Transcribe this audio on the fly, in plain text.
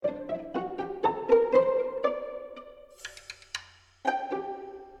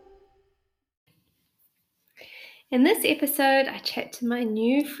In this episode, I chat to my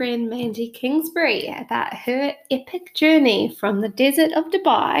new friend Mandi Kingsbury about her epic journey from the desert of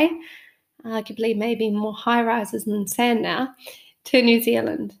Dubai, arguably maybe more high rises than sand now, to New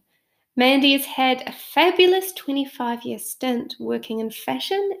Zealand. Mandi has had a fabulous 25-year stint working in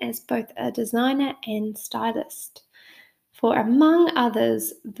fashion as both a designer and stylist for, among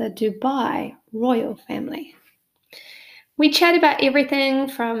others, the Dubai royal family. We chat about everything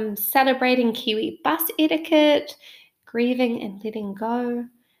from celebrating Kiwi bus etiquette, grieving and letting go,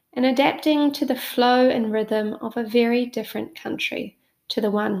 and adapting to the flow and rhythm of a very different country to the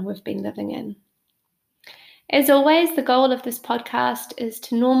one we've been living in. As always, the goal of this podcast is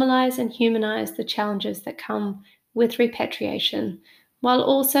to normalize and humanize the challenges that come with repatriation, while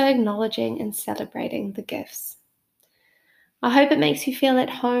also acknowledging and celebrating the gifts. I hope it makes you feel at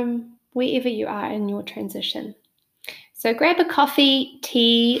home wherever you are in your transition. So grab a coffee,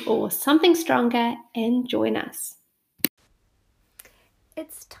 tea, or something stronger and join us.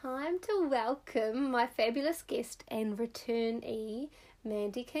 It's time to welcome my fabulous guest and returnee,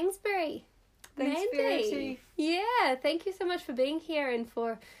 Mandi Kingsbury. Thanks, Mandi. Yeah, thank you so much for being here and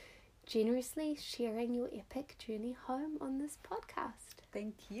for generously sharing your epic journey home on this podcast.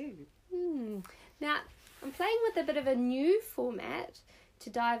 Thank you. Now, I'm playing with a bit of a new format to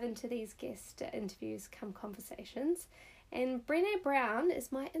dive into these guest interviews come conversations, and Brené Brown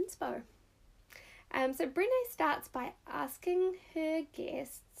is my inspo. So Brené starts by asking her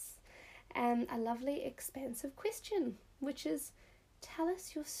guests a lovely expansive question, which is, tell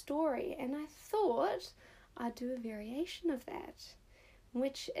us your story. And I thought I'd do a variation of that,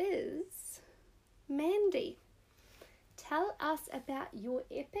 which is, Mandi, tell us about your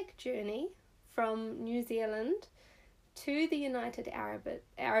epic journey from New Zealand to the United Arab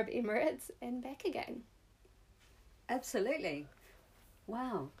Emirates and back again. Absolutely.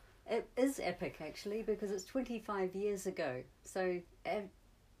 Wow. It is epic, actually, because it's 25 years ago. So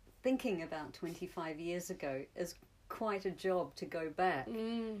thinking about 25 years ago is quite a job to go back.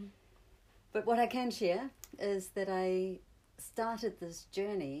 But what I can share is that I started this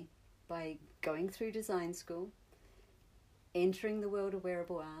journey by going through design school, entering the world of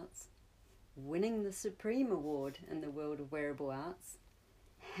wearable arts, winning the Supreme Award in the world of wearable arts,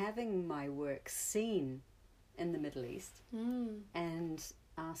 having my work seen in the Middle East, and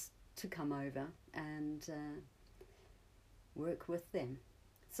asked to come over and work with them.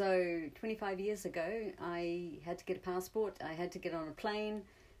 So 25 years ago, I had to get a passport, I had to get on a plane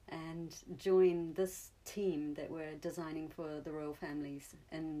and join this team that were designing for the royal families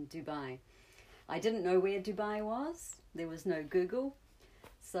in Dubai. I didn't know where Dubai was. There was no Google.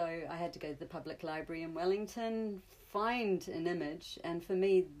 So I had to go to the public library in Wellington, find an image, and for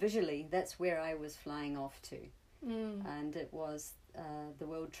me, visually, that's where I was flying off to. And it was the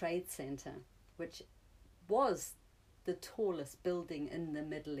World Trade Center, which was the tallest building in the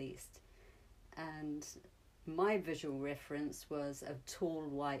Middle East. And my visual reference was a tall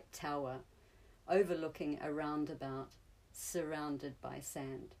white tower overlooking a roundabout surrounded by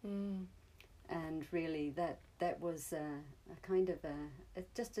sand. And really that was a kind of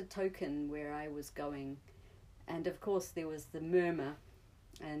just a token where I was going. And of course there was the murmur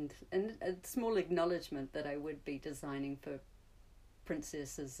and a small acknowledgement that I would be designing for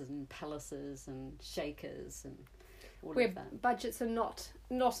princesses and palaces and shakers and all where of that. Budgets are not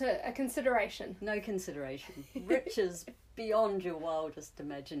a consideration. No consideration. Riches beyond your wildest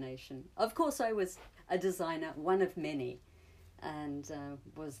imagination. Of course I was a designer, one of many, and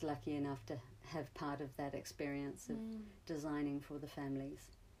was lucky enough to have part of that experience of designing for the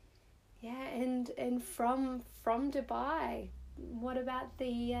families. Yeah, and from Dubai, what about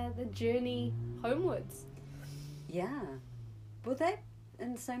the journey homewards? Yeah, well, that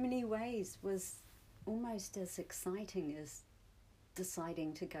in so many ways was almost as exciting as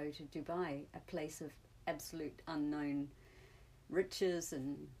deciding to go to Dubai, a place of absolute unknown riches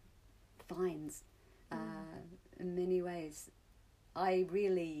and finds. In many ways, I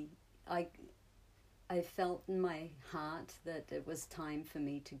felt in my heart that it was time for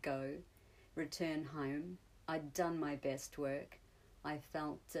me to go, return home. I'd done my best work. I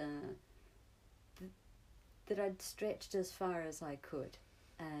felt that I'd stretched as far as I could,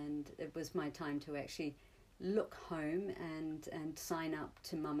 and it was my time to actually look home and sign up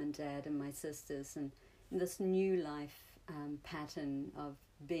to Mum and Dad and my sisters and this new life pattern of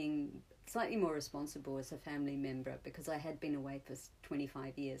being slightly more responsible as a family member, because I had been away for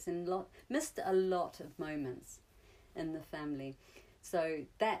 25 years and missed a lot of moments in the family. So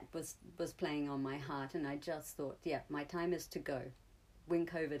that was playing on my heart, and I just thought, yeah, my time is to go. When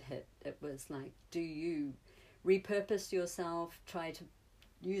COVID hit, it was like, do you repurpose yourself, try to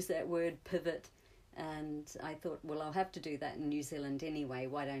use that word pivot, And I thought, well, I'll have to do that in New Zealand anyway.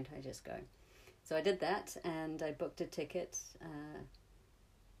 Why don't I just go? So I did that, and I booked a ticket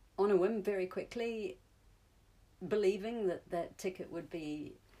on a whim very quickly, believing that that ticket would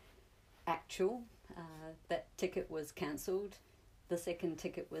be actual. That ticket was cancelled. The second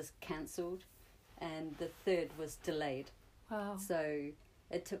ticket was cancelled, and the third was delayed. Wow. So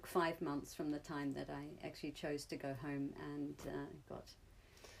it took 5 months from the time that I actually chose to go home and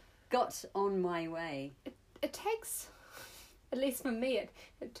got on my way. It takes, at least for me,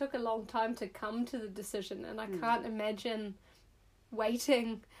 it took a long time to come to the decision, and I can't imagine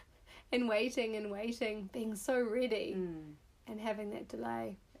waiting and waiting and waiting, being so ready and having that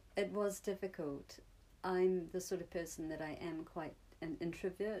delay. It was difficult. I'm the sort of person that I am quite an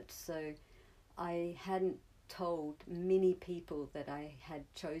introvert, so I hadn't told many people that I had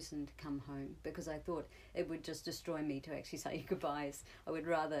chosen to come home because I thought it would just destroy me to actually say goodbyes. I would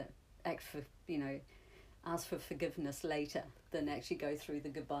rather ask for forgiveness later than actually go through the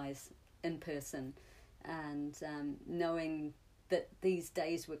goodbyes in person. And knowing that these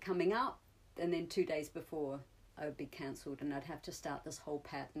days were coming up, and then 2 days before I would be cancelled, and I'd have to start this whole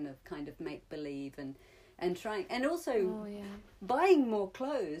pattern of kind of make believe and trying, and also buying more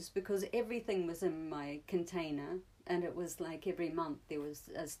clothes because everything was in my container, and it was like every month there was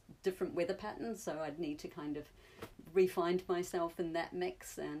a different weather pattern, so I'd need to kind of re-find myself in that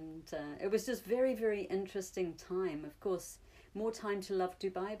mix. And it was just very, very interesting time. Of course, more time to love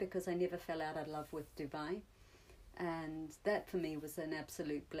Dubai because I never fell out of love with Dubai, and that for me was an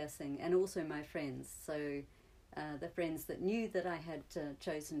absolute blessing. And also my friends, so the friends that knew that I had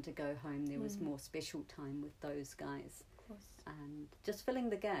chosen to go home, there was more special time with those guys. Of course. And just filling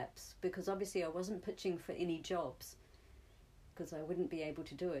the gaps, because obviously I wasn't pitching for any jobs because I wouldn't be able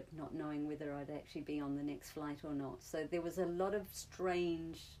to do it, not knowing whether I'd actually be on the next flight or not. So there was a lot of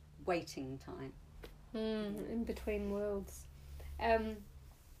strange waiting time. In between worlds.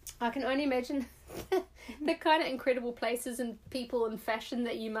 I can only imagine the kind of incredible places and people and fashion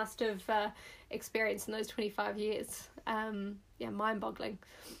that you must have experienced in those 25 years. Mind-boggling.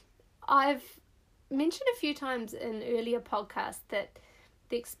 I've mentioned a few times in earlier podcasts that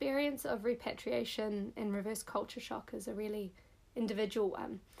the experience of repatriation and reverse culture shock is a really individual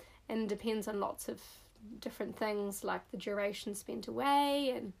one, and depends on lots of different things like the duration spent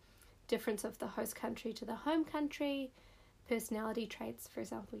away and difference of the host country to the home country, personality traits. For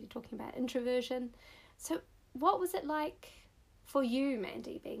example, you're talking about introversion. So what was it like for you,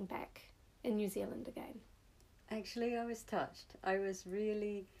 Mandi, being back in New Zealand again? Actually, I was touched. I was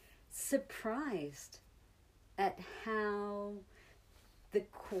really surprised at how the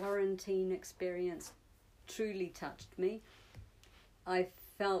quarantine experience truly touched me. I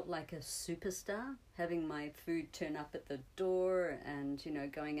felt like a superstar, having my food turn up at the door and,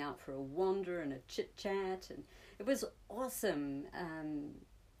 going out for a wander and a chit-chat. And it was awesome.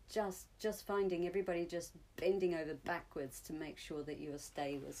 Just finding everybody just bending over backwards to make sure that your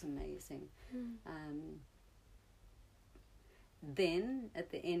stay was amazing. Then, at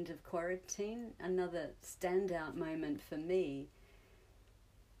the end of quarantine, another standout moment for me,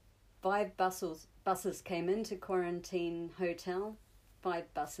 5 buses came into quarantine hotel,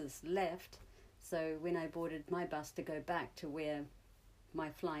 5 buses left. So when I boarded my bus to go back to where my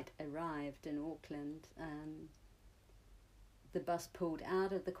flight arrived in Auckland, the bus pulled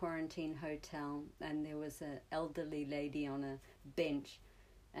out of the quarantine hotel, and there was an elderly lady on a bench,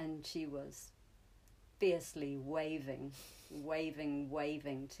 and she was fiercely waving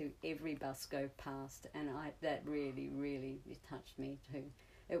to every bus go past, and that really, really touched me too.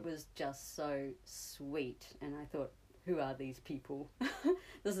 It was just so sweet, and I thought, who are these people?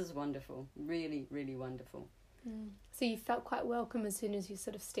 This is wonderful, really, really wonderful. So you felt quite welcome as soon as you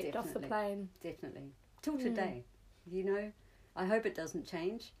sort of stepped off the plane? Definitely. Till today, I hope it doesn't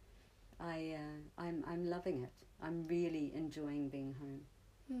change. I'm loving it. I'm really enjoying being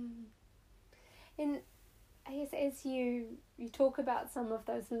home. And I guess as you talk about some of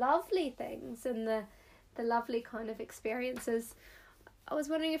those lovely things and the lovely kind of experiences, I was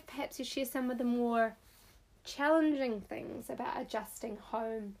wondering if perhaps you share some of the more challenging things about adjusting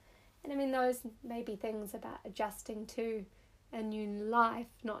home. And I mean, those may be things about adjusting to a new life,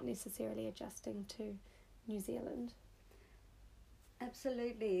 not necessarily adjusting to New Zealand.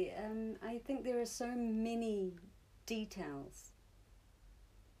 Absolutely. I think there are so many details.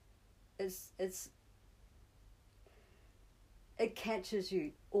 It catches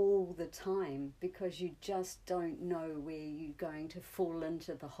you all the time because you just don't know where you're going to fall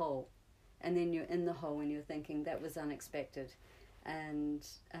into the hole. And then you're in the hole and you're thinking, that was unexpected and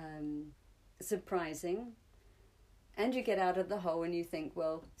surprising. And you get out of the hole and you think,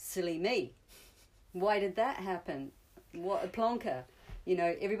 well, silly me. Why did that happen? What a plonker. You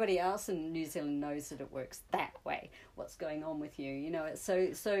know, everybody else in New Zealand knows that it works that way. What's going on with you? You know, it's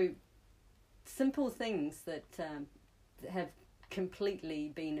so simple things that have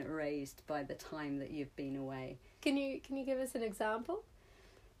completely been erased by the time that you've been away. Can you give us an example?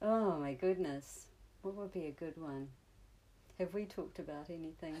 Oh my goodness, what would be a good one? Have we talked about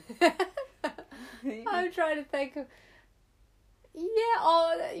anything? I'm trying to think of.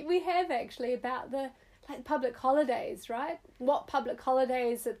 We have actually, about the public holidays, right? What public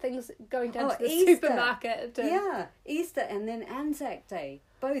holidays are things going down to the Easter. supermarket? Yeah, Easter and then Anzac Day.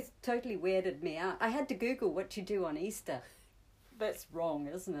 Both totally weirded me out. I had to Google what you do on Easter. That's wrong,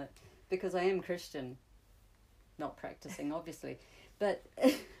 isn't it? Because I am Christian. Not practicing, obviously. But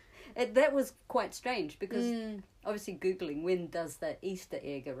that was quite strange because obviously Googling when does that Easter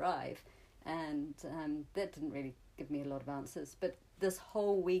egg arrive, and that didn't really give me a lot of answers. But this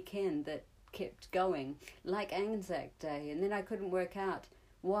whole weekend that kept going, like Anzac Day, and then I couldn't work out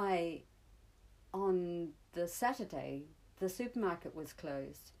why on the Saturday the supermarket was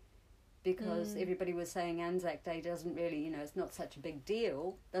closed, because everybody was saying Anzac Day doesn't really, you know, it's not such a big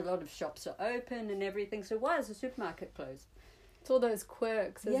deal. A lot of shops are open and everything, so why is the supermarket closed? It's all those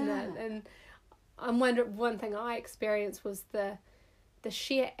quirks, isn't it? And I'm wondering, one thing I experienced was the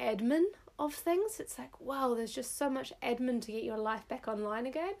sheer admin of things. It's like, wow, there's just so much admin to get your life back online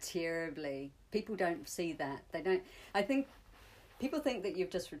again. Terribly. People don't see that. They don't. I think people think that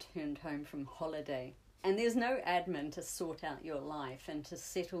you've just returned home from holiday and there's no admin to sort out your life and to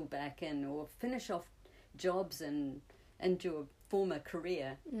settle back in or finish off jobs and your former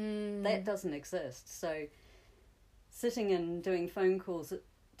career. That doesn't exist. So sitting and doing phone calls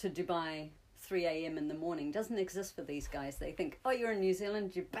to Dubai 3 a.m. in the morning doesn't exist for these guys. They think, oh, you're in New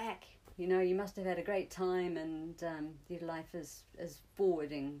Zealand, you're back. You know, you must have had a great time, and your life is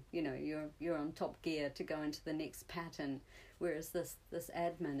forwarding. You know, you're on top gear to go into the next pattern. Whereas this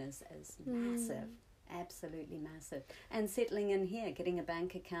admin is massive, absolutely massive. And settling in here, getting a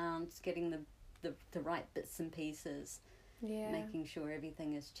bank account, getting the right bits and pieces, making sure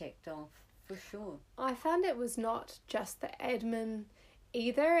everything is checked off, for sure. I found it was not just the admin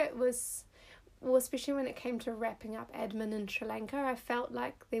either. It was, well, especially when it came to wrapping up admin in Sri Lanka, I felt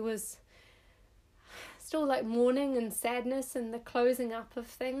like there was still like mourning and sadness, and the closing up of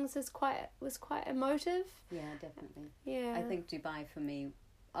things was quite emotive. Yeah, definitely. Yeah. I think Dubai for me,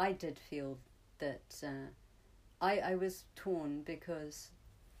 I did feel that I was torn because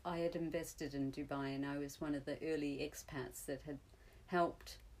I had invested in Dubai and I was one of the early expats that had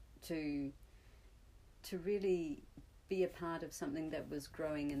helped to really be a part of something that was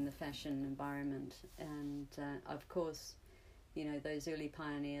growing in the fashion environment. And of course, you know, those early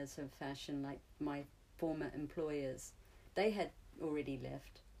pioneers of fashion, like my former employers, they had already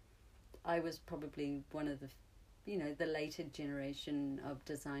left. I was probably one of the, you know, the later generation of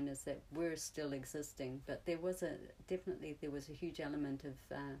designers that were still existing, but there was a huge element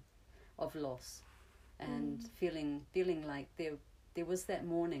of loss and feeling like there was that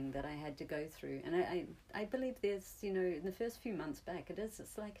mourning that I had to go through. And I believe there's, you know, in the first few months back,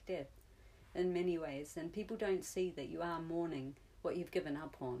 it's like death in many ways, and people don't see that you are mourning what you've given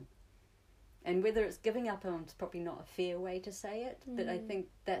up on. And whether it's giving up on is probably not a fair way to say it, but I think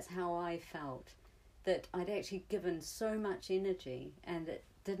that's how I felt, that I'd actually given so much energy and it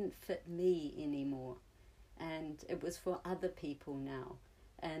didn't fit me anymore. And it was for other people now,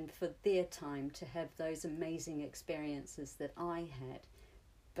 and for their time to have those amazing experiences that I had.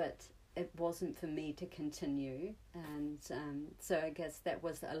 But it wasn't for me to continue. And so I guess that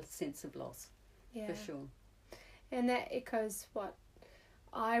was a sense of loss, for sure. And that echoes what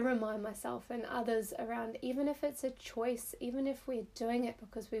I remind myself and others around. Even if it's a choice, even if we're doing it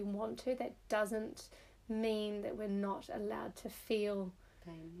because we want to, that doesn't mean that we're not allowed to feel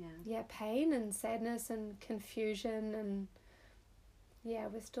pain, pain and sadness and confusion, and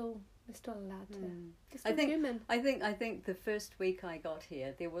we're still allowed to. We're still human. I think the first week I got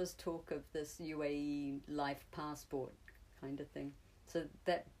here, there was talk of this UAE life passport kind of thing. So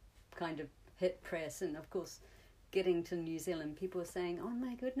that kind of hit press, and of course, getting to New Zealand, people were saying, "Oh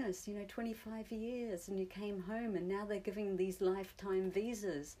my goodness, you know, 25 years, and you came home, and now they're giving these lifetime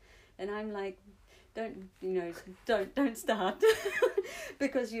visas," and I'm like, don't start,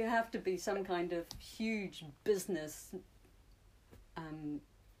 because you have to be some kind of huge business.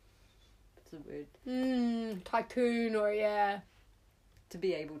 What's the word? Tycoon, or to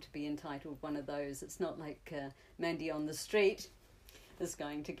be able to be entitled one of those. It's not like Mandi on the street is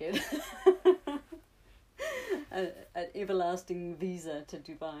going to get an everlasting visa to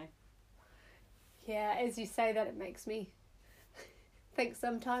Dubai. Yeah, as you say that, it makes me think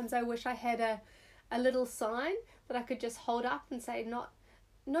sometimes I wish I had a little sign that I could just hold up and say,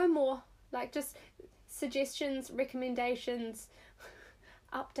 no more, like just suggestions, recommendations,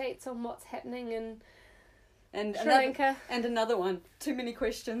 updates on what's happening in Sri Lanka. And another one, too many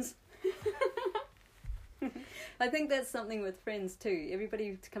questions. I think that's something with friends too.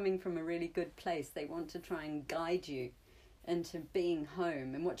 Everybody coming from a really good place, they want to try and guide you into being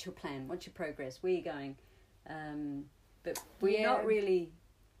home. And what's your plan? What's your progress? Where are you going? But we're not really...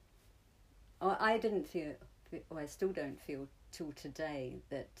 I didn't feel, or I still don't feel till today,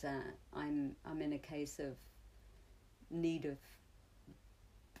 that I'm in a case of need of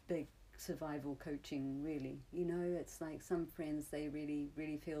big survival coaching, really. You know, it's like some friends, they really,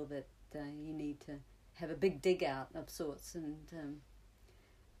 really feel that you need to have a big dig out of sorts, and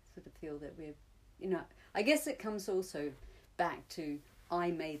sort of feel that we're, you know, I guess it comes also back to, I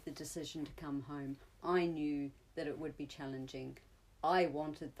made the decision to come home. I knew that it would be challenging. I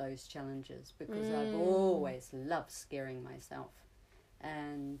wanted those challenges because I've always loved scaring myself.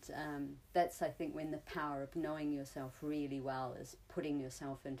 And that's, I think, when the power of knowing yourself really well is putting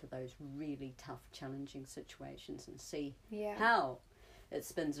yourself into those really tough, challenging situations and see how it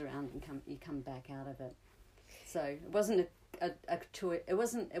spins around and you come back out of it. So it wasn't a choice. It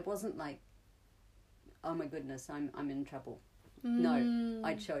wasn't like, oh my goodness, I'm in trouble. No,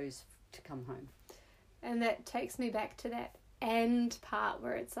 I chose to come home. And that takes me back to that "and" part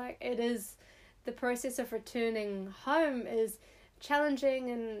where it's like, it is the process of returning home is challenging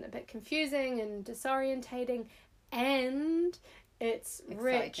and a bit confusing and disorientating, and it's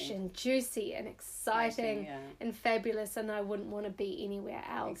rich and juicy and exciting and fabulous, and I wouldn't want to be anywhere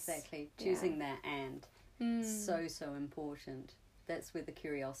else. Exactly. Choosing that "and" so important. That's where the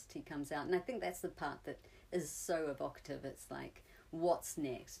curiosity comes out, and I think that's the part that is so evocative. It's like, what's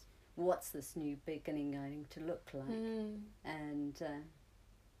next? What's this new beginning going to look like? And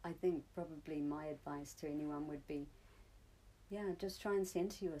I think probably my advice to anyone would be, just try and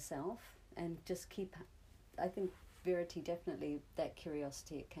centre yourself and just keep, I think Verity, definitely that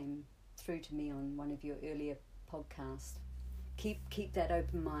curiosity, it came through to me on one of your earlier podcasts. Keep that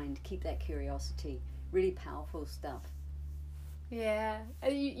open mind, keep that curiosity, really powerful stuff. Yeah,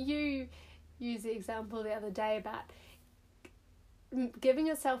 you used the example the other day about giving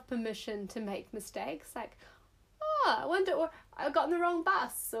yourself permission to make mistakes, like, I wonder, or I got on the wrong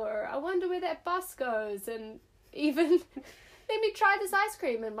bus, or I wonder where that bus goes, and even let me try this ice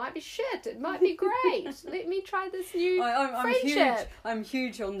cream. It might be shit. It might be great. Let me try this new friendship. I'm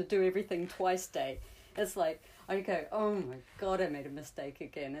huge on the do everything twice day. It's like, I go, oh my God, I made a mistake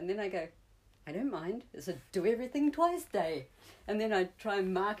again. And then I go, I don't mind. It's a do everything twice day. And then I try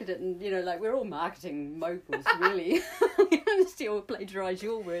and market it, and, you know, like, we're all marketing moguls, really. I still plagiarise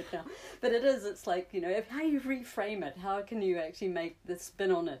your word now. But it's like, you know, how you reframe it, how can you actually make the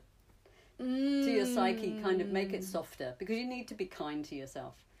spin on it to your psyche, kind of make it softer, because you need to be kind to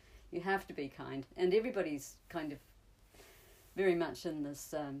yourself. You have to be kind, and everybody's kind of very much in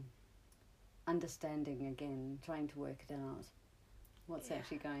this understanding again, trying to work it out, what's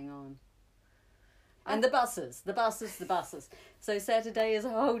actually going on. And the buses. So Saturday is a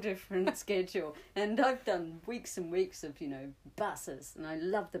whole different schedule, and I've done weeks and weeks of, you know, buses, and I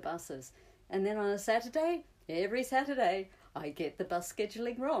love the buses. And then on a Saturday, every Saturday, I get the bus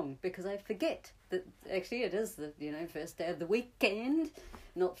scheduling wrong because I forget that actually it is the, you know, first day of the weekend,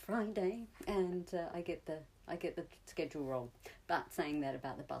 not Friday, and I get the schedule wrong. But saying that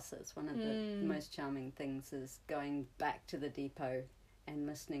about the buses, one of the most charming things is going back to the depot and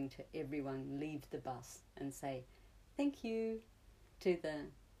listening to everyone leave the bus and say thank you to the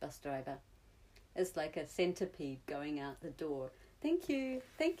bus driver. It's like a centipede going out the door. Thank you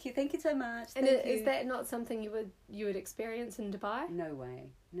so much. And is that not something you would experience in Dubai? No way.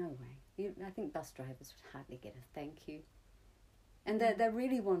 I think bus drivers would hardly get a thank you, and they're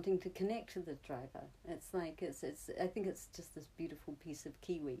really wanting to connect to the driver. It's like it's I think it's just this beautiful piece of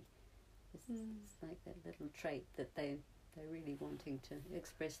kiwi. It's like that little trait that they're really wanting to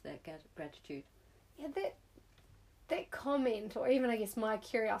express that gratitude. Yeah, that comment, or even I guess my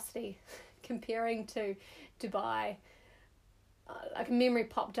curiosity comparing to Dubai, like a memory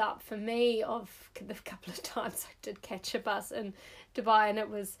popped up for me of the couple of times I did catch a bus in Dubai, and it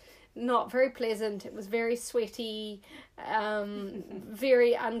was not very pleasant. It was very sweaty,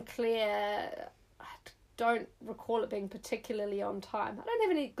 very unclear. I don't recall it being particularly on time. I don't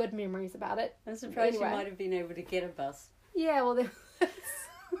have any good memories about it. I'm surprised you might have been able to get a bus. Yeah, well,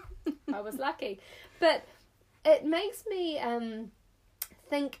 I was lucky. But it makes me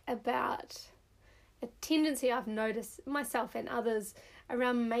think about a tendency I've noticed myself and others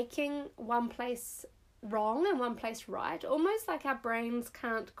around making one place wrong and one place right. Almost like our brains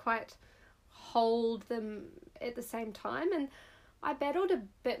can't quite hold them at the same time. And I battled a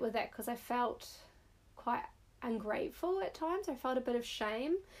bit with that because I felt quite ungrateful at times. I felt a bit of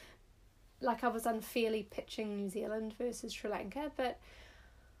shame, like I was unfairly pitching New Zealand versus Sri Lanka, but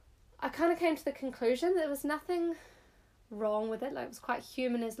I kind of came to the conclusion that there was nothing wrong with it. Like, it was quite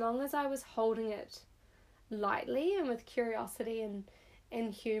human as long as I was holding it lightly and with curiosity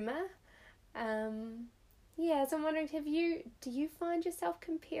and humour. So I'm wondering, do you find yourself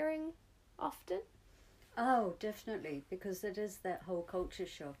comparing often? Oh, definitely, because it is that whole culture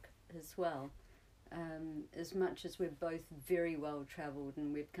shock as well. As much as we're both very well travelled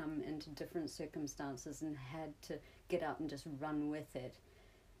and we've come into different circumstances and had to get up and just run with it,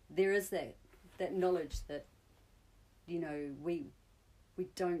 there is that knowledge that, you know, we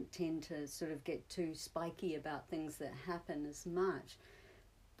don't tend to sort of get too spiky about things that happen as much.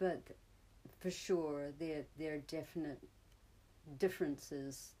 But for sure, there are definite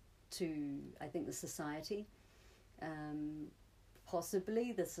differences to, I think, the society.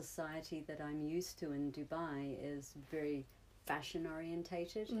 Possibly the society that I'm used to in Dubai is very fashion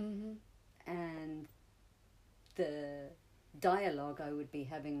orientated, and the dialogue I would be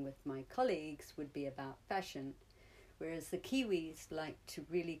having with my colleagues would be about fashion, whereas the Kiwis like to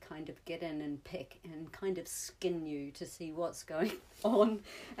really kind of get in and pick and kind of skin you to see what's going on,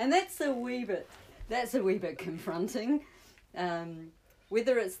 and that's a wee bit confronting.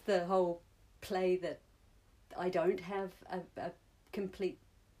 Whether it's the whole play that I don't have a complete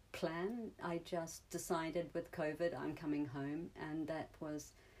plan. I just decided with COVID I'm coming home, and that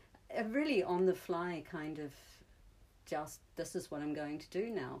was a really on the fly kind of just, this is what I'm going to do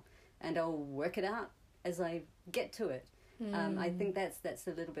now, and I'll work it out as I get to it. I think that's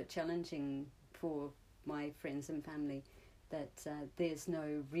a little bit challenging for my friends and family, that there's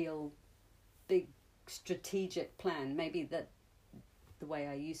no real big strategic plan. Maybe that the way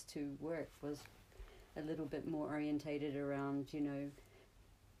I used to work was a little bit more orientated around, you know,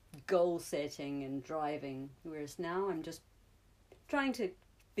 goal setting and driving, whereas now I'm just trying to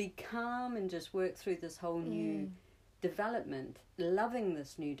be calm and just work through this whole new development, loving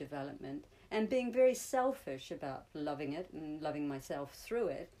this new development, and being very selfish about loving it and loving myself through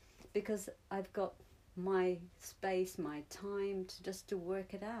it, because I've got my space, my time to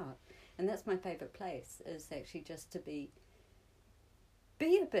work it out. And that's my favourite place, is actually just to be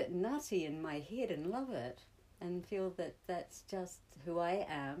a bit nutty in my head and love it, and feel that that's just who I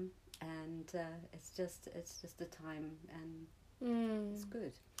am, and it's just a time, and it's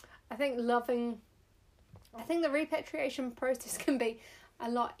good. I think the repatriation process can be a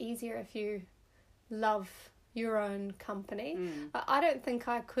lot easier if you love your own company. I don't think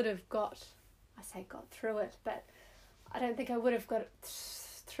I could have got through it, but I don't think I would have got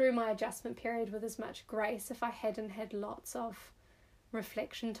through my adjustment period with as much grace if I hadn't had lots of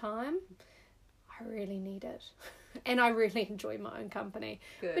reflection time. I really need it. And I really enjoy my own company.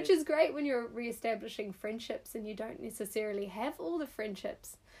 Good. Which is great when you're re-establishing friendships and you don't necessarily have all the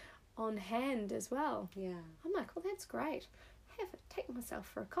friendships on hand as well. Yeah. I'm like, well, that's great. Take myself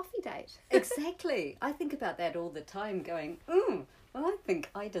for a coffee date. Exactly. I think about that all the time, going, well, I think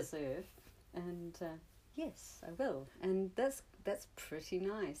I deserve, and yes, I will. And that's pretty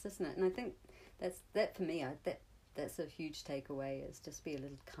nice, isn't it? And I think that for me, that's a huge takeaway, is just be a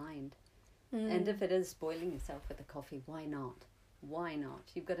little kind. And if it is spoiling yourself with a coffee, why not? Why not?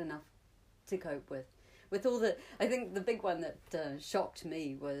 You've got enough to cope with all the... I think the big one that shocked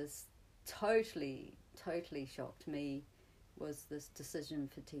me was totally shocked me was this decision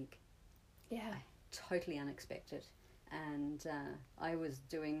fatigue. Yeah. Totally unexpected. And I was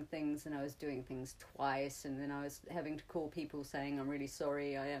doing things, and I was doing things twice, and then I was having to call people saying, I'm really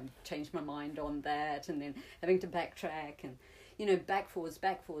sorry, I changed my mind on that, and then having to backtrack, and, you know, back forwards.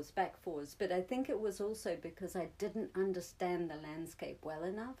 But I think it was also because I didn't understand the landscape well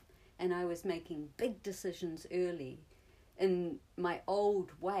enough, and I was making big decisions early in my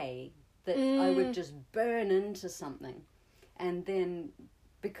old way that I would just burn into something. And then,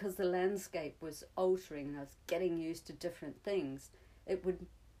 because the landscape was altering and I was getting used to different things, it would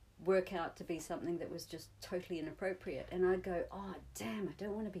work out to be something that was just totally inappropriate. And I'd go, oh, damn, I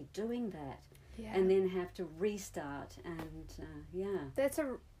don't want to be doing that. Yeah. And then have to restart. And, That's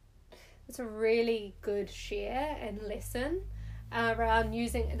a really good share and lesson around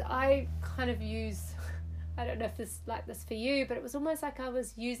using... I kind of use... I don't know if this like this for you, but it was almost like I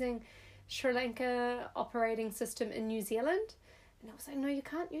was using Sri Lanka operating system in New Zealand, and I was like, no, you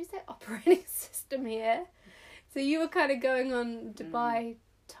can't use that operating system here. So you were kind of going on Dubai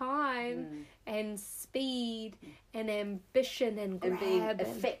time and speed and ambition and grab, and being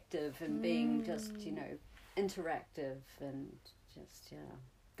effective and being just, you know, interactive and just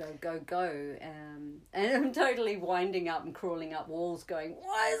go. And I'm totally winding up and crawling up walls going,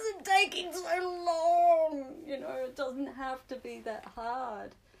 why is it taking so long? You know, it doesn't have to be that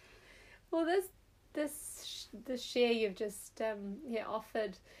hard. Well, the share you've just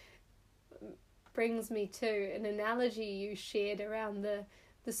offered brings me to an analogy you shared around the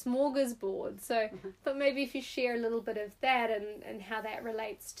smorgasbord. So, but maybe if you share a little bit of that and how that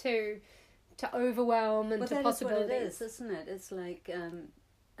relates to overwhelm and to possibilities. Well, that is what it is, isn't it? It's like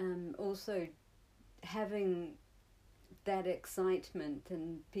also having that excitement,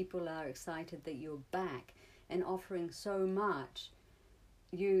 and people are excited that you're back and offering so much.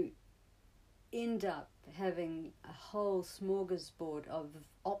 You end up having a whole smorgasbord of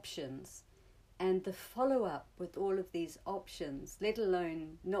options, and the follow-up with all of these options, let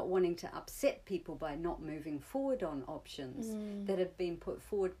alone not wanting to upset people by not moving forward on options that have been put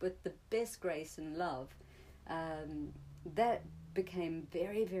forward with the best grace and love, that became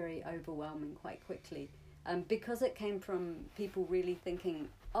very, very overwhelming quite quickly, because it came from people really thinking,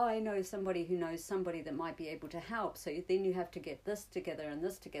 oh, I know somebody who knows somebody that might be able to help, so then you have to get this together, and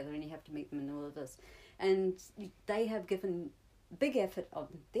you have to meet them in all of this. And they have given big effort on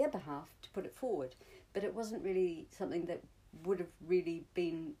their behalf to put it forward, but it wasn't really something that would have really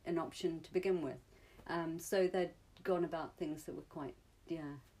been an option to begin with. So they'd gone about things that were quite, in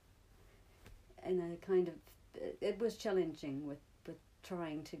a kind of, it was challenging with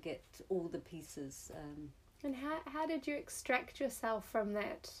trying to get all the pieces. And how did you extract yourself from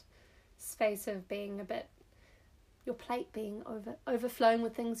that space of being a bit, your plate being overflowing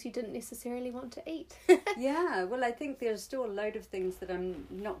with things you didn't necessarily want to eat? Yeah, well, I think there's still a load of things that I'm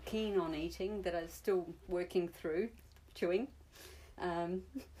not keen on eating, that I'm still working through, chewing,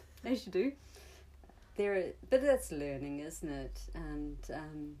 as you do. But that's learning, isn't it? And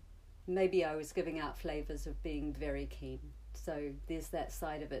maybe I was giving out flavours of being very keen. So there's that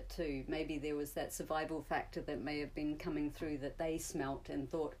side of it too. Maybe there was that survival factor that may have been coming through, that they smelt and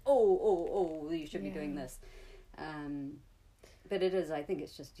thought, oh, you should be doing this. But it is, I think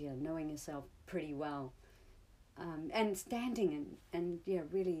it's just, knowing yourself pretty well. And standing and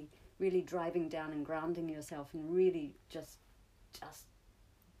really, really driving down and grounding yourself, and really just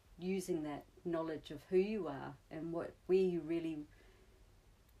using that knowledge of who you are and where you really,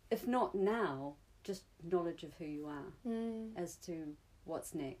 if not now, just knowledge of who you are as to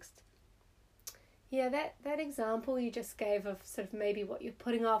what's next. Yeah, that example you just gave of sort of maybe what you're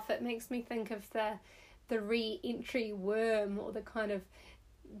putting off, it makes me think of the re-entry worm, or the kind of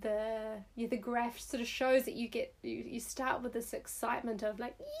the graph sort of shows that you start with this excitement of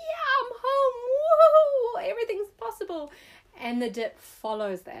like, I'm home, woohoo, everything's possible, and the dip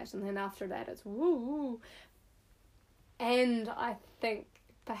follows that, and then after that it's woo. And I think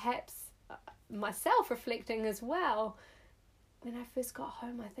perhaps myself reflecting as well, when I first got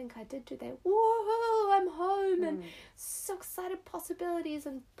home, I think I did do that, woohoo, I'm home, and so excited, possibilities,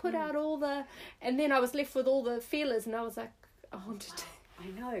 and put out all the, and then I was left with all the feelers, and I was like, I wanted to. I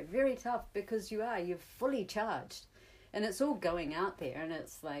know, very tough, because you're fully charged, and it's all going out there, and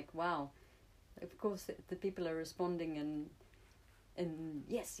it's like, wow, of course the people are responding and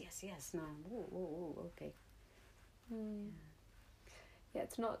yes, no, okay. Yeah,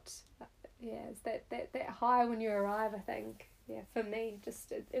 it's not, it's that high when you arrive, I think. Yeah, for me,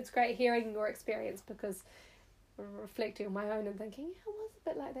 just it's great hearing your experience, because reflecting on my own and thinking, it was a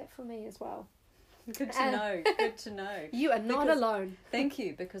bit like that for me as well. Good to know. Good to know. You are not alone. Thank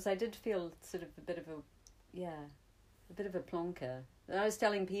you, because I did feel sort of a bit of a plonker. I was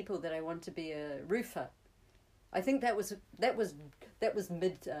telling people that I want to be a roofer. I think that was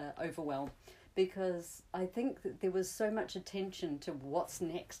mid overwhelm, because I think that there was so much attention to what's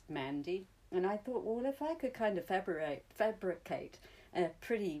next, Mandy. And I thought, well, if I could kind of fabricate a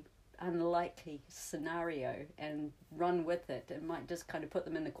pretty unlikely scenario and run with it, it might just kind of put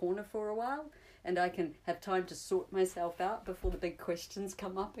them in the corner for a while, and I can have time to sort myself out before the big questions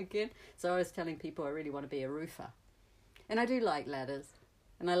come up again. So I was telling people I really want to be a roofer. And I do like ladders,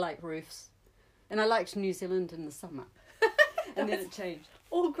 and I like roofs, and I liked New Zealand in the summer. And then it changed.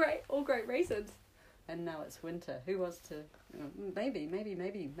 All great reasons. And now it's winter. Who was to? Maybe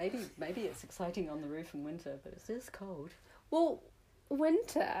it's exciting on the roof in winter, but it is cold. Well,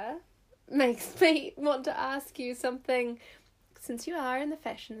 winter makes me want to ask you something, since you are in the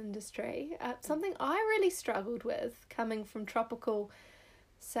fashion industry. Something I really struggled with coming from tropical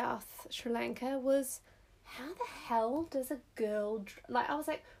South Sri Lanka was, how the hell does a girl I was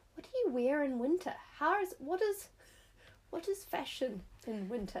like, what do you wear in winter? What is fashion in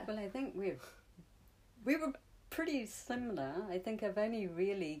winter? Well, I think we were pretty similar. I think I've only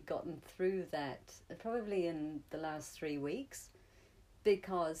really gotten through that probably in the last 3 weeks.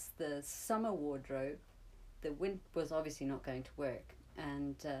 because the summer wardrobe, the winter was obviously not going to work,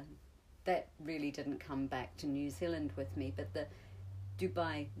 and that really didn't come back to New Zealand with me, but the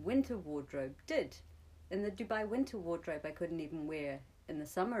Dubai winter wardrobe did. And the Dubai winter wardrobe I couldn't even wear in the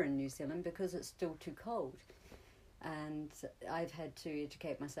summer in New Zealand because it's still too cold. And I've had to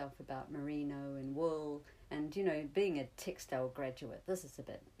educate myself about merino and wool, and being a textile graduate, this is a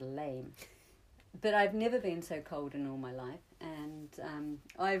bit lame. But I've never been so cold in all my life, and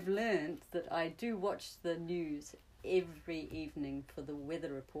I've learned that I do watch the news every evening for the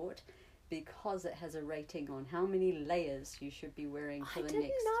weather report, because it has a rating on how many layers you should be wearing for the next. I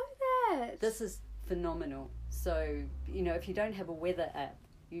didn't know that. This is phenomenal. So, if you don't have a weather app,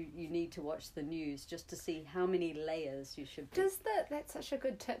 you need to watch the news just to see how many layers you should be. That's such a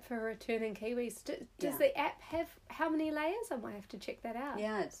good tip for returning Kiwis. Does the app have how many layers? I might have to check that out.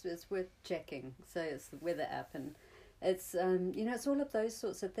 Yeah, it's worth checking. So it's the weather app, and it's it's all of those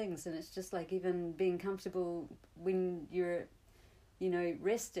sorts of things, and it's just like even being comfortable when you're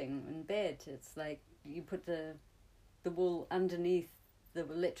resting in bed. It's like you put the wool underneath the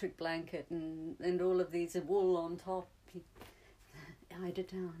electric blanket and all of these wool on top. Hide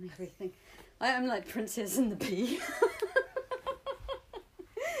it down, everything. I am like Princess and the Bee.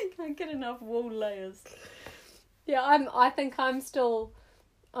 Can't get enough wool layers. Yeah, I think I'm still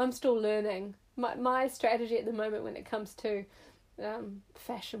learning. My strategy at the moment when it comes to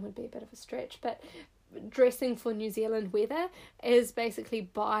fashion would be a bit of a stretch, but dressing for New Zealand weather is basically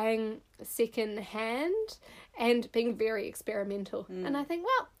buying second hand and being very experimental. And I think,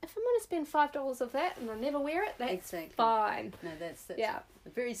 well, if I'm going to spend $5 of that and I never wear it, that's fine. No, that's a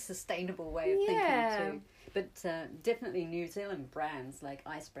very sustainable way of thinking too. But definitely New Zealand brands like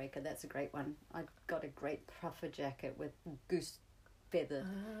Icebreaker, that's a great one. I got a great puffer jacket with goose feather,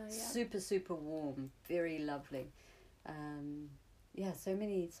 super, super warm, very lovely. So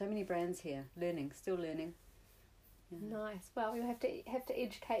many brands here. Still learning. Yeah. Nice. Well, you have to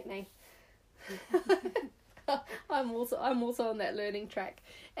educate me. I'm also on that learning track.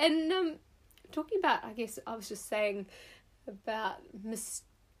 And talking about, I guess I was just saying about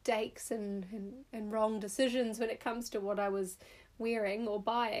mistakes and wrong decisions when it comes to what I was wearing or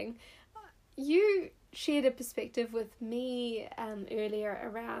buying. You shared a perspective with me earlier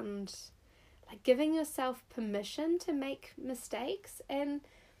around giving yourself permission to make mistakes, and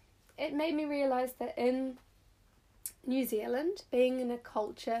it made me realise that in New Zealand, being in a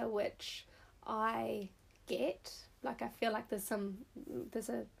culture which I get, I feel like there's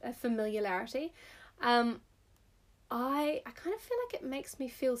a familiarity, I kind of feel like it makes me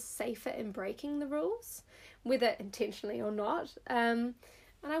feel safer in breaking the rules, whether intentionally or not, and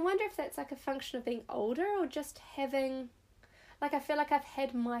I wonder if that's a function of being older or just having, I feel like I've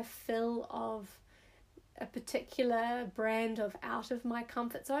had my fill of a particular brand of out of my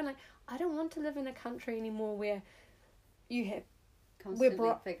comfort zone. I don't want to live in a country anymore where you have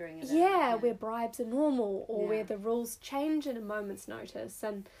constantly figuring it out. Yeah, where bribes are normal, or where the rules change at a moment's notice.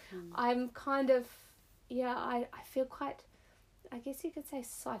 And I'm kind of, I feel quite, I guess you could say,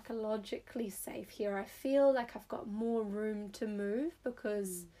 psychologically safe here. I feel like I've got more room to move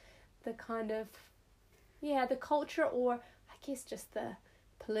because the kind of, the culture, or I guess just the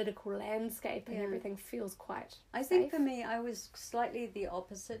political landscape and everything feels quite I think for me, I was slightly the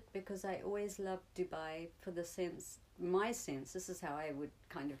opposite, because I always loved Dubai for my sense, this is how I would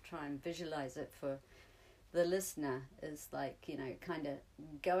kind of try and visualize it for the listener, is kind of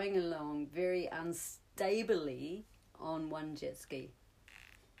going along very unstably on one jet ski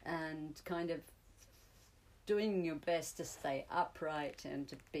and kind of doing your best to stay upright and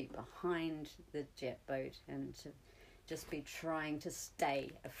to be behind the jet boat and to just be trying to stay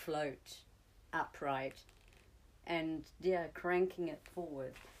afloat, upright, and cranking it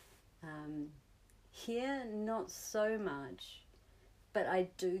forward. Here, not so much, but I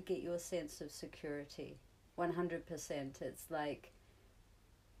do get your sense of security, 100%. It's like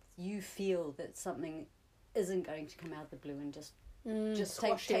you feel that something isn't going to come out of the blue and just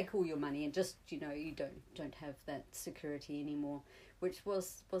take all your money, and just you don't have that security anymore, which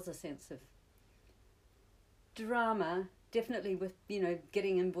was a sense of drama, definitely, with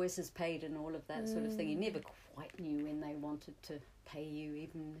getting invoices paid and all of that sort of thing. You never quite knew when they wanted to pay you,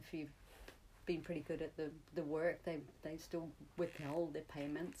 even if you've been pretty good at the work, they still withhold their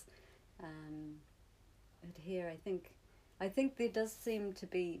payments. But here I think there does seem to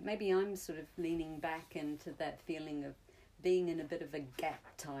be, maybe I'm sort of leaning back into that feeling of being in a bit of a gap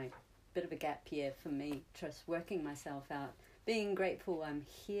year for me, just working myself out, being grateful I'm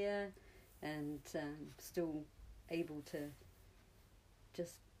here, and still able to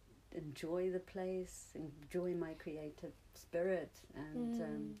just enjoy the place, enjoy my creative spirit,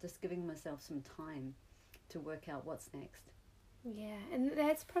 and just giving myself some time to work out what's next. Yeah, and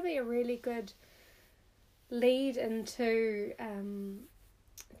that's probably a really good lead into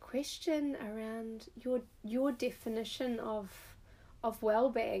a question around your definition of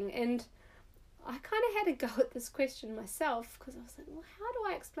well-being. And I kind of had a go at this question myself, because I was like, well, how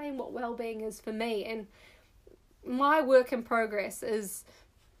do I explain what well-being is for me? And my work in progress is,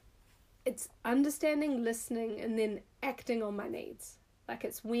 it's understanding, listening, and then acting on my needs. Like,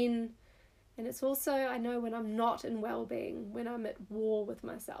 it's when, and it's also, I know when I'm not in well-being, when I'm at war with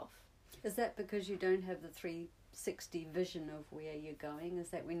myself. Is that because you don't have the 360 vision of where you're going? Is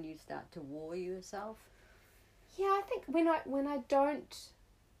that when you start to war yourself? Yeah, I think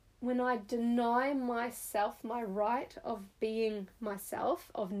when I deny myself my right of being myself,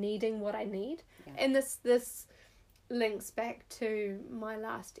 of needing what I need. Yeah. And this links back to my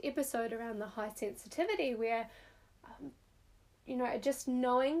last episode around the high sensitivity, where just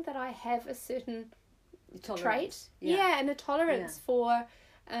knowing that I have a certain trait, and a tolerance for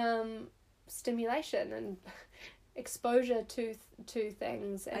stimulation and exposure to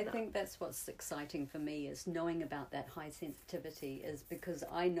things. And I think that's what's exciting for me, is knowing about that high sensitivity, is because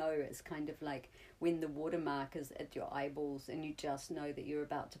I know it's kind of like when the watermark is at your eyeballs and you just know that you're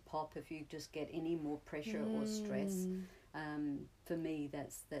about to pop if you just get any more pressure or stress. For me,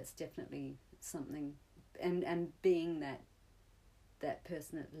 that's definitely something, and being that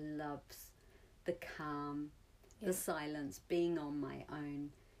person that loves the calm, the silence, being on my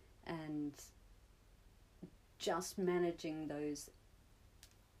own, and just managing those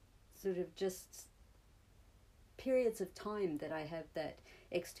sort of just periods of time that I have that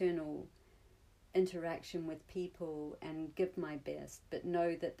external interaction with people and give my best, but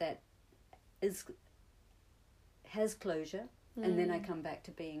know that has closure, and then I come back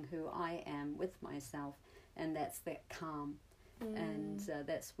to being who I am with myself, and that's that calm, and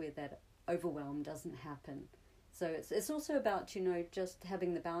that's where that overwhelm doesn't happen. So it's also about, just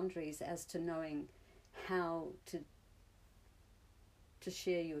having the boundaries as to knowing how to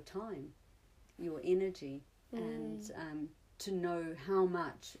share your time, your energy, and to know how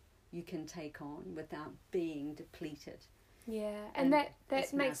much you can take on without being depleted. Yeah, and that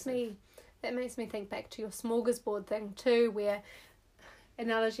makes me think back to your smorgasbord thing too, where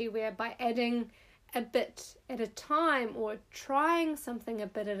by adding a bit at a time, or trying something a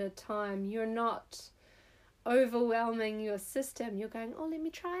bit at a time, you're not overwhelming your system. You're going, oh, let me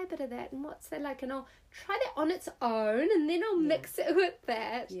try a bit of that, and what's that like, and I'll try that on its own, and then I'll mix it with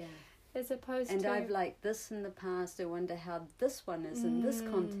that, as opposed and to, I've liked this in the past, I wonder how this one is in this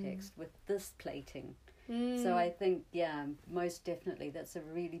context with this plating. So I think, most definitely that's a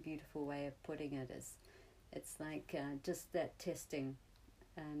really beautiful way of putting it. It's like just that testing.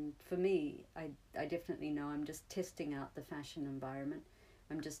 And for me, I definitely know I'm just testing out the fashion environment.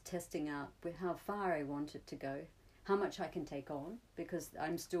 I'm just testing out how far I want it to go, how much I can take on, because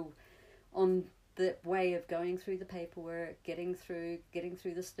I'm still on the way of going through the paperwork, getting through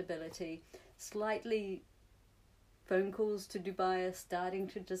the stability. Slightly, phone calls to Dubai are starting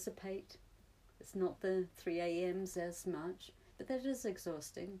to dissipate. It's not the 3 a.m.s as much, but that is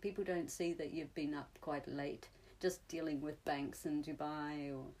exhausting. People don't see that you've been up quite late, just dealing with banks in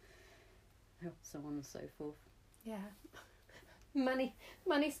Dubai, or so on and so forth. Yeah. Money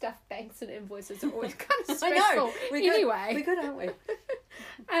stuff, banks and invoices are always kind of stressful. I know. We're good, aren't we?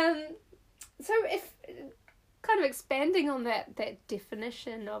 So if kind of expanding on that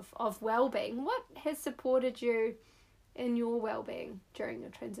definition of well-being, what has supported you in your well-being during your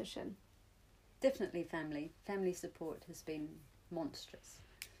transition? Definitely family support has been monstrous.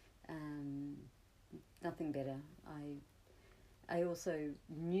 Nothing better. I also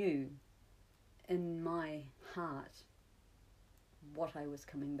knew in my heart what I was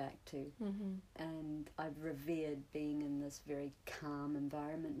coming back to, and I've revered being in this very calm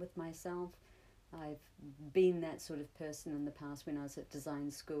environment with myself. I've been that sort of person in the past when I was at design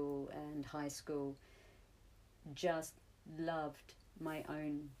school and high school, just loved my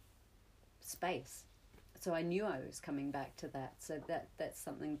own space. So I knew I was coming back to that. So that's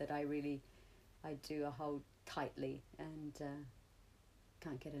something that I do hold tightly and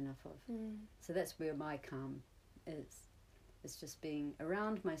can't get enough of. So that's where my calm is. It's just being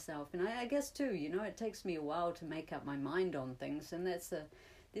around myself. And I guess too, it takes me a while to make up my mind on things, and there's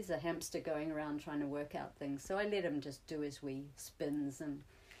a hamster going around trying to work out things. So I let him just do his wee spins, and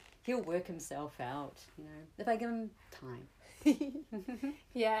he'll work himself out, if I give him time.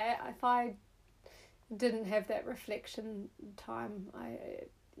 Yeah, if I didn't have that reflection time,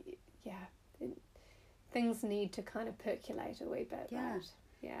 things need to kind of percolate a wee bit. Yeah. Right?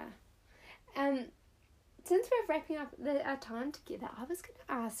 Yeah. Since we're wrapping up our time together, I was going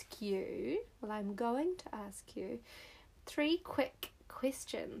to ask you, I'm going to ask you 3 quick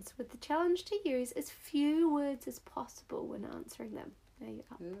questions with the challenge to use as few words as possible when answering them. Are you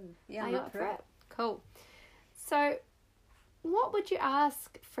up? Yeah, I'm up for it. Cool. So, what would you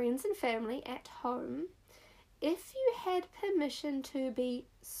ask friends and family at home if you had permission to be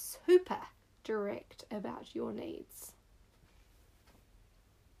super direct about your needs?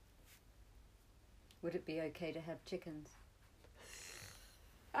 Would it be okay to have chickens?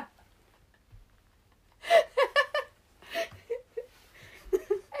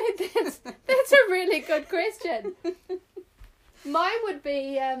 That's a really good question. Mine would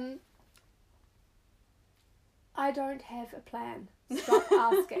be, I don't have a plan. Stop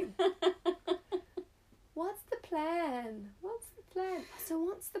asking. What's the plan? So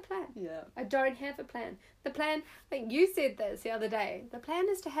what's the plan? Yeah. I don't have a plan. The plan, I think you said this the other day, the plan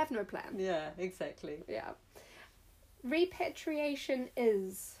is to have no plan. Yeah, exactly. Yeah. Repatriation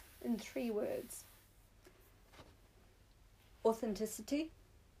is, in 3 words. Authenticity,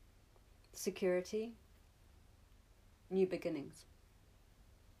 security, new beginnings.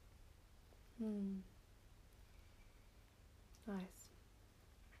 Nice.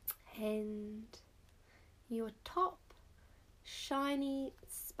 And your top shiny,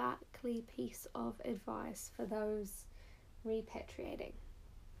 sparkly piece of advice for those repatriating?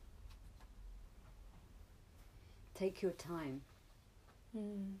 Take your time.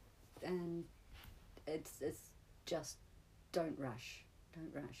 And it's just don't rush.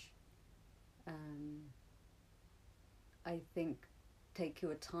 I think take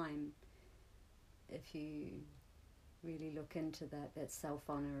your time. If you really look into that, that's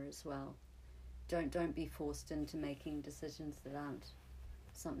self-honour as well. Don't be forced into making decisions that aren't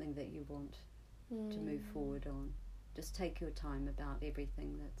something that you want to move forward on. Just take your time about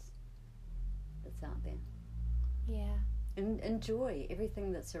everything that's out there. Yeah. And enjoy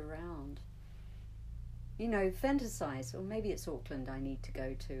everything that's around. You know, fantasize, or maybe it's Auckland I need to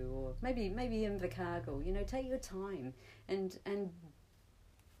go to, or maybe Invercargill. You know, take your time and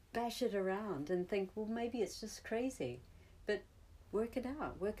bash it around and think, well, maybe it's just crazy, but work it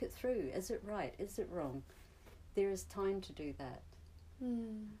out, work it through. Is it right? Is it wrong? There is time to do that.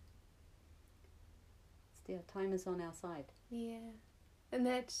 Yeah, time is on our side. Yeah. And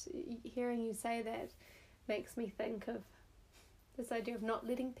that, hearing you say that, makes me think of this idea of not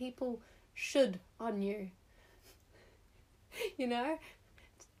letting people should on you. You know,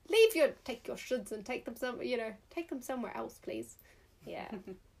 take your shoulds and take them somewhere else, please. Yeah.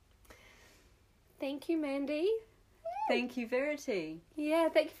 Thank you, Mandi. Thank you, Verity. Yeah,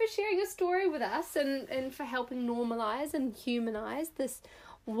 thank you for sharing your story with us and for helping normalise and humanise this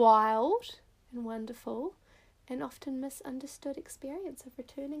wild and wonderful and often misunderstood experience of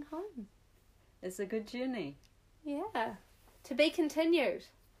returning home. It's a good journey. Yeah. To be continued.